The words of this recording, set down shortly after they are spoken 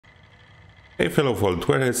Hey fellow Vault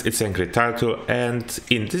Dwellers, it's Angry Turtle, and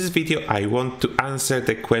in this video I want to answer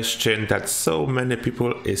the question that so many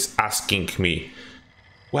people is asking me.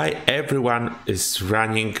 Why everyone is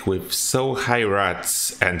running with so high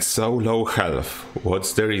Rads and so low health?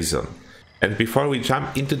 What's the reason? And before we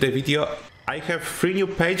jump into the video, I have 3 new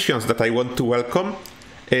Patreons that I want to welcome.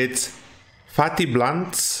 It's Fatty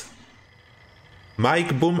Blunts,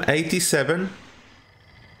 Mike Boom 87,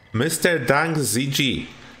 Mr. Dang ZG.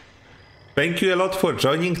 Thank you a lot for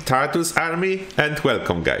joining Turtle's army and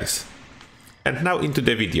welcome guys. And now into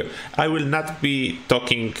the video. I will not be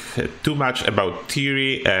talking too much about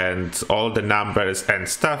theory and all the numbers and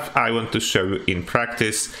stuff. I want to show you in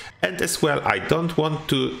practice, and as well I don't want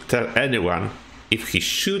to tell anyone if he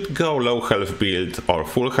should go low health build or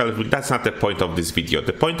full health build. That's not the point of this video.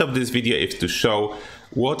 The point of this video is to show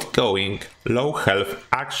what going low health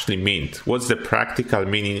actually means. What's the practical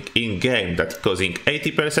meaning in game that's causing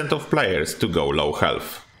 80% of players to go low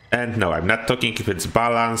health. And no, I'm not talking if it's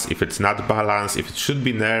balanced, if it's not balanced, if it should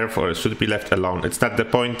be nerfed or it should be left alone. It's not the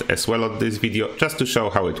point as well of this video, just to show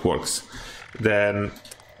how it works. Then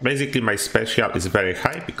basically my special is very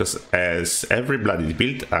high because as every bloody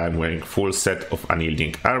build I'm wearing full set of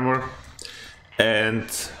unyielding armor.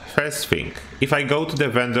 And first thing, if I go to the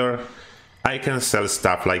vendor, I can sell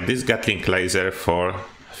stuff like this Gatling laser for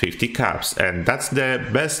 50 caps, and that's the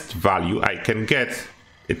best value I can get.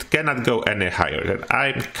 It cannot go any higher, and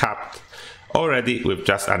I'm capped already with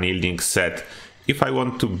just unyielding set. If I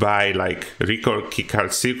want to buy like Record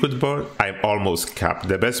keycard circuit board, I'm almost capped.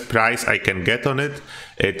 The best price I can get on it,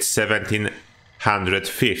 it's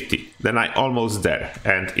 1750. Then I'm almost there.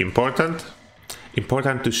 And important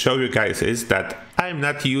to show you guys is that I'm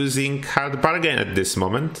not using hard bargain at this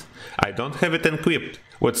moment. I don't have it equipped,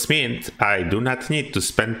 which means I do not need to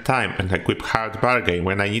spend time and equip hard bargain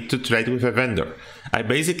when I need to trade with a vendor. I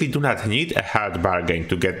basically do not need a hard bargain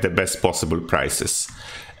to get the best possible prices.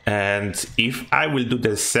 And if I will do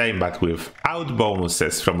the same but without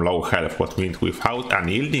bonuses from low health, what means without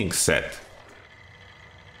unyielding set,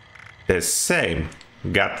 the same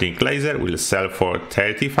Gatling laser will sell for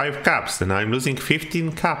 35 caps, then I'm losing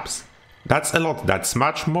 15 caps. That's a lot, that's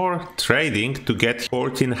much more trading to get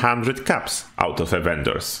 1400 caps out of a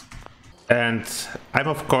vendors. And I'm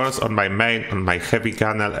of course on my main, on my heavy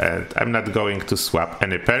gunner, and I'm not going to swap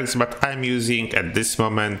any perks, but I'm using at this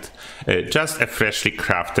moment just a freshly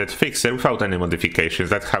crafted fixer without any modifications.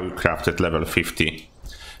 That's how we crafted level 50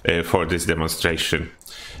 for this demonstration.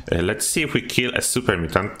 Let's see if we kill a super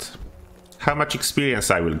mutant, how much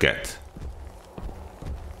experience I will get.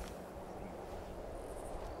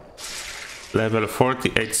 Level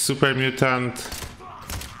 48 super mutant,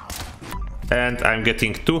 and I'm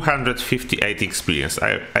getting 258 experience.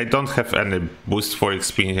 I don't have any boost for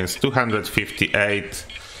experience. 258,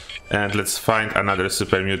 and let's find another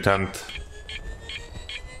super mutant.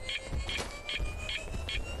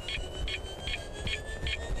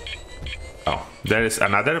 Oh, there is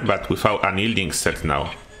another, but without unyielding set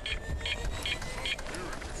now.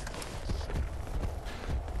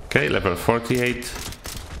 Okay, level 48.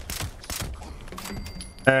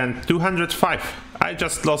 And 205. I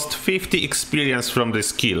just lost 50 experience from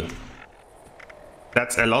this kill.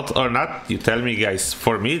 That's a lot or not? You tell me guys.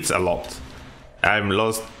 For me it's a lot. I'm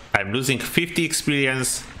losing 50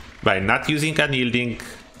 experience by not using unyielding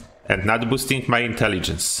and not boosting my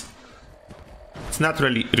intelligence. It's not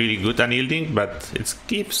really good unyielding, but it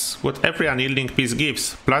gives what every unyielding piece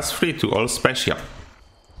gives, +3 to all special.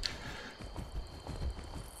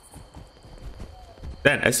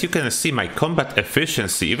 Then, as you can see, my combat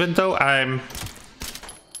efficiency, even though I'm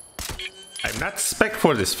not spec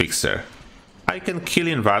for this fixer, I can kill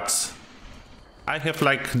in VATS. I have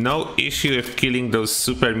like no issue with killing those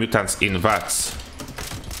super mutants in VATS.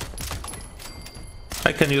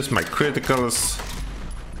 I can use my criticals.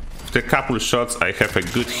 With a couple shots I have a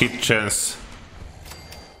good hit chance.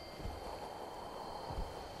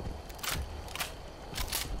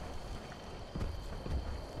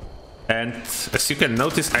 And as you can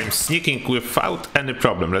notice, I'm sneaking without any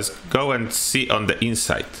problem. Let's go and see on the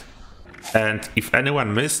inside. And if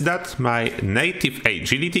anyone missed that, my native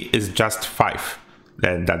agility is just 5.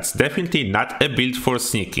 Then that's definitely not a build for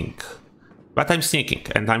sneaking. But I'm sneaking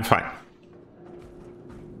and I'm fine.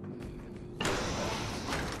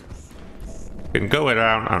 Can go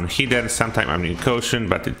around on hidden, sometimes I'm in caution,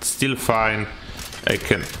 but it's still fine. I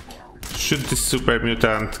can shoot this super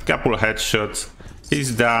mutant, couple headshots.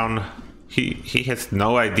 He's down. He has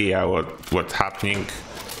no idea what's happening.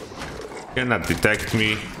 Cannot detect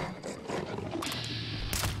me.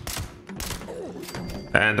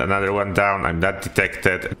 And another one down. I'm not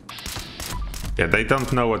detected. Yeah, they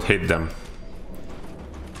don't know what hit them.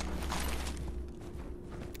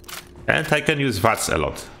 And I can use Rads a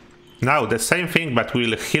lot. Now the same thing, but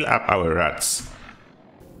we'll heal up our Rads.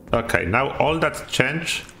 Okay, now all that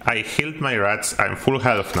changed. I healed my Rads, I'm full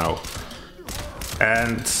health now.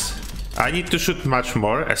 And I need to shoot much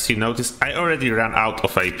more. As you notice, I already ran out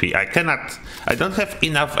of AP. I don't have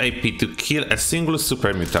enough AP to kill a single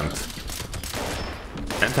super mutant.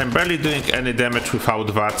 And I'm barely doing any damage without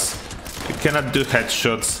VATS. I cannot do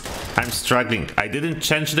headshots. I'm struggling. I didn't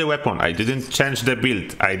change the weapon. I didn't change the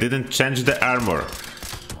build. I didn't change the armor.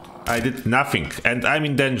 I did nothing. And I'm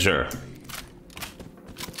in danger.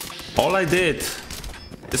 All I did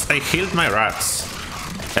is I healed my Rads.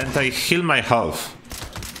 And I heal my health.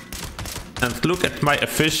 And look at my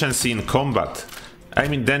efficiency in combat.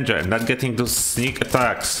 I'm in danger and not getting those sneak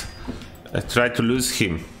attacks. I try to lose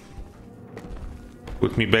him.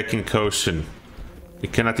 Put me back in caution. We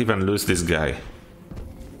cannot even lose this guy.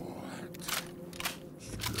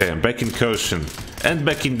 Okay, I'm back in caution. And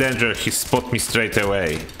back in danger, he spot me straight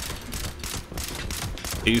away.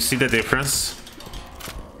 You see the difference?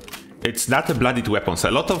 It's not a bloodied weapon. So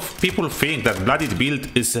a lot of people think that bloodied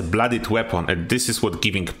build is a bloodied weapon and this is what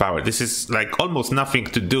giving power. This is like almost nothing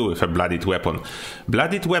to do with a bloodied weapon.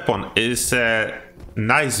 Bloodied weapon is a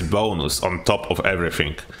nice bonus on top of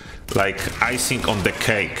everything. Like icing on the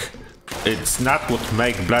cake. It's not what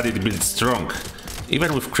makes bloodied build strong.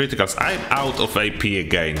 Even with criticals, I'm out of AP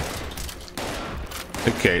again.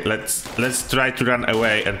 Okay, let's try to run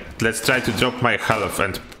away and let's try to drop my health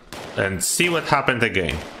and see what happened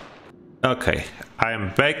again. Okay, I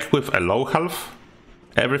am back with a low health.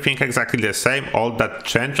 Everything exactly the same, all that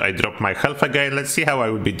changed. I dropped my health again. Let's see how I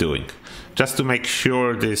will be doing. Just to make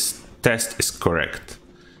sure this test is correct.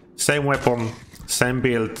 Same weapon, same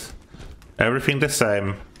build, everything the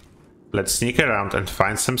same. Let's sneak around and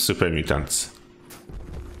find some super mutants.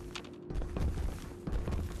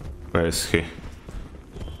 Where is he?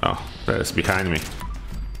 Oh, there is behind me.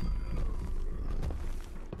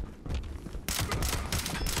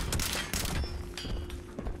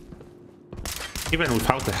 Even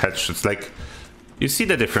without the headshots, like, you see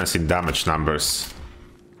the difference in damage numbers.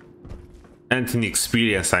 And in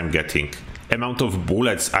experience I'm getting. Amount of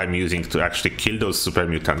bullets I'm using to actually kill those super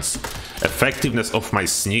mutants. Effectiveness of my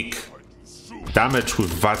sneak. Damage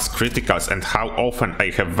with VATS criticals and how often I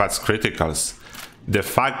have VATS criticals. The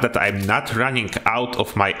fact that I'm not running out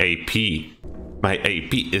of my AP. My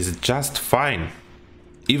AP is just fine.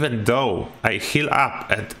 Even though I heal up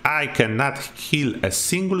and I cannot kill a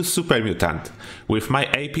single super mutant with my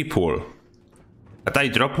AP pool. But I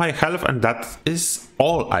drop my health and that is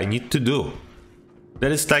all I need to do.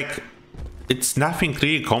 There is like, it's nothing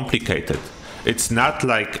really complicated. It's not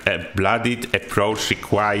like a bloodied approach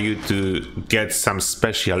require you to get some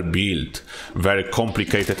special build, very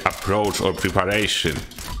complicated approach or preparation.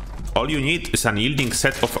 All you need is an unyielding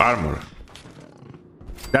set of armor.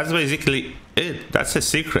 That's basically it. That's a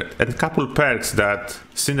secret and couple perks that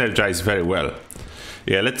synergize very well.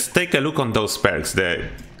 Yeah, let's take a look on those perks, the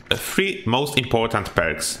three most important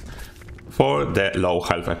perks for the low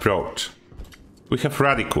health approach. We have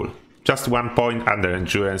Radical, just 1 point under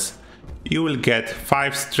endurance. You will get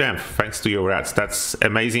 5 strength thanks to your Rads. That's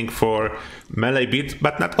amazing for melee build,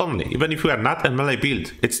 but not only. Even if you are not a melee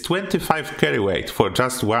build, it's 25 carry weight for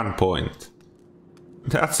just 1 point.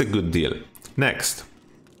 That's a good deal. Next.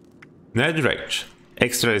 Nerd Rage,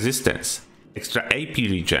 extra resistance, extra AP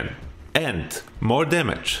regen, and more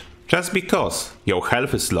damage, just because your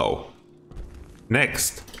health is low.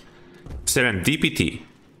 Next, Serendipity.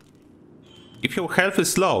 If your health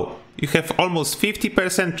is low, you have almost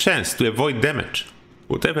 50% chance to avoid damage.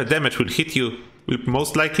 Whatever damage will hit you will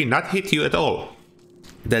most likely not hit you at all.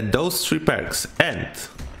 Then those 3 perks and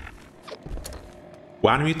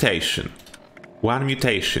one mutation,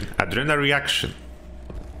 Adrenal Reaction.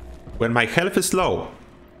 When my health is low,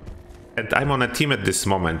 and I'm on a team at this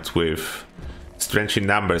moment with Strange in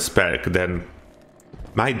Numbers perk, then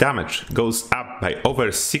my damage goes up by over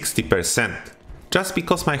 60%, just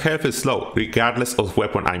because my health is low, regardless of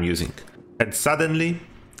weapon I'm using. And suddenly,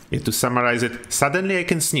 to summarize it, suddenly I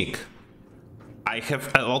can sneak. I have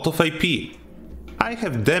a lot of AP. I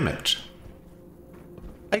have damage.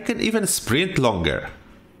 I can even sprint longer.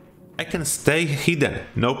 I can stay hidden,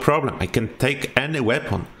 no problem. I can take any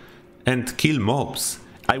weapon and kill mobs.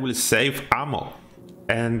 I will save ammo.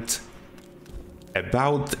 And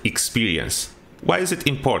about experience. Why is it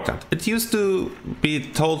important? It used to be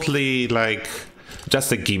totally like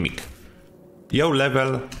just a gimmick. Your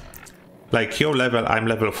level, I'm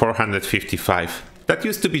level 455. That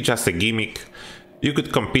used to be just a gimmick. You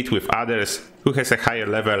could compete with others who has a higher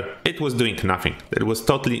level. It was doing nothing. It was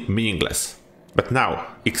totally meaningless. But now,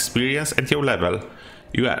 experience at your level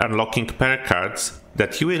you are unlocking perk cards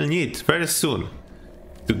that you will need very soon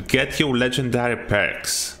to get your legendary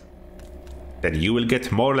perks. Then you will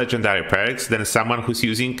get more legendary perks than someone who's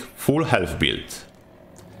using full health build.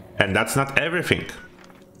 And that's not everything.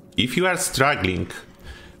 If you are struggling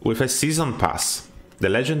with a season pass, the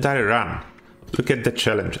legendary run, look at the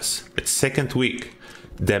challenges. It's second week.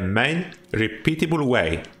 The main repeatable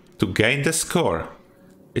way to gain the score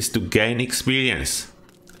is to gain experience.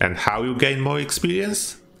 And how you gain more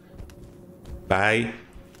experience? By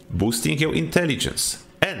boosting your intelligence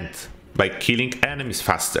and by killing enemies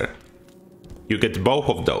faster. You get both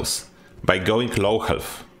of those by going low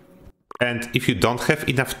health. And if you don't have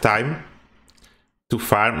enough time to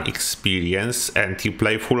farm experience and you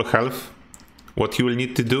play full health, what you will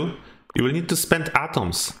need to do? You will need to spend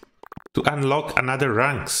atoms to unlock another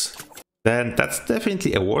ranks. Then that's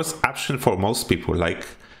definitely a worse option for most people. Like,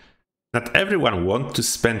 not everyone wants to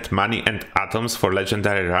spend money and atoms for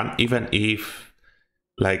legendary run, even if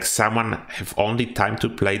like someone have only time to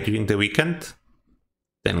play during the weekend.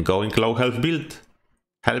 Then going low health build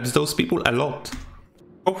helps those people a lot.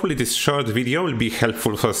 Hopefully this short video will be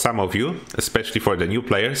helpful for some of you, especially for the new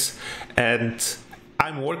players. And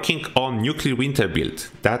I'm working on Nuclear Winter build.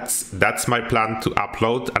 That's my plan to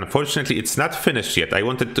upload. Unfortunately, it's not finished yet. I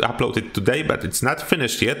wanted to upload it today, but it's not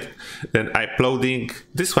finished yet. Then I'm uploading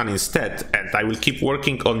this one instead, and I will keep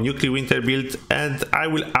working on Nuclear Winter build, and I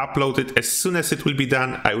will upload it as soon as it will be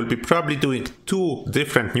done. I will be probably doing 2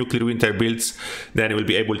 different Nuclear Winter builds. Then you will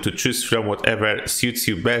be able to choose from whatever suits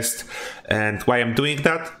you best. And why I'm doing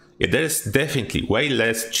that? Yeah, there's definitely way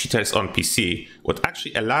less cheaters on PC, what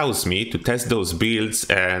actually allows me to test those builds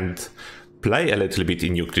and play a little bit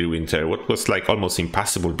in Nuclear Winter, what was like almost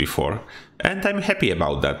impossible before. And I'm happy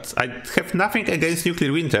about that. I have nothing against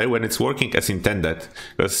Nuclear Winter when it's working as intended,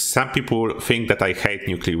 because some people think that I hate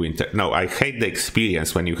Nuclear Winter. No, I hate the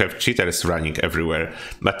experience when you have cheaters running everywhere.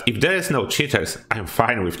 But if there is no cheaters, I'm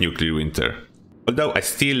fine with Nuclear Winter. Although I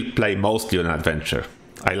still play mostly on Adventure.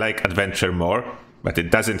 I like Adventure more, but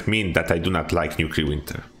it doesn't mean that I do not like Nuclear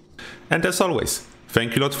Winter. And as always,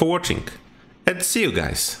 thank you a lot for watching, and see you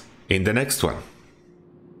guys in the next one.